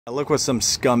Look what some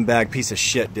scumbag piece of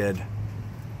shit did.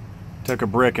 Took a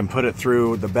brick and put it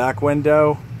through the back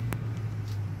window,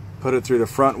 put it through the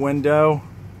front window,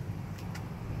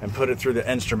 and put it through the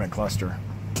instrument cluster.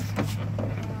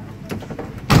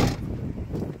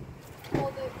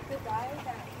 Well, the guy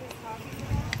that he's talking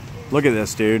about Look at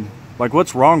this, dude. Like,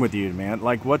 what's wrong with you, man?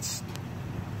 Like, what's...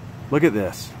 Look at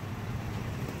this.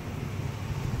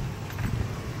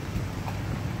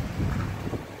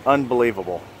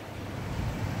 Unbelievable.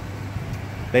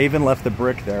 They even left the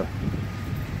brick there.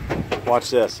 Watch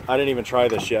this. I didn't even try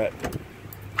this yet.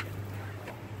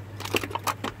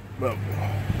 But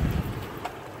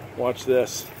watch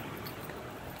this.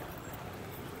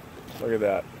 Look at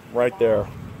that. Right there.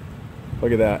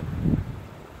 Look at that.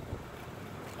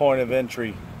 Point of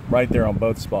entry right there on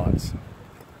both spots.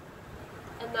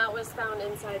 And that was found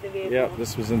inside the vehicle. Yep,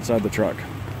 this was inside the truck.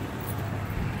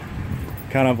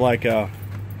 Kind of like a,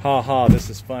 ha ha, this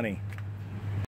is funny.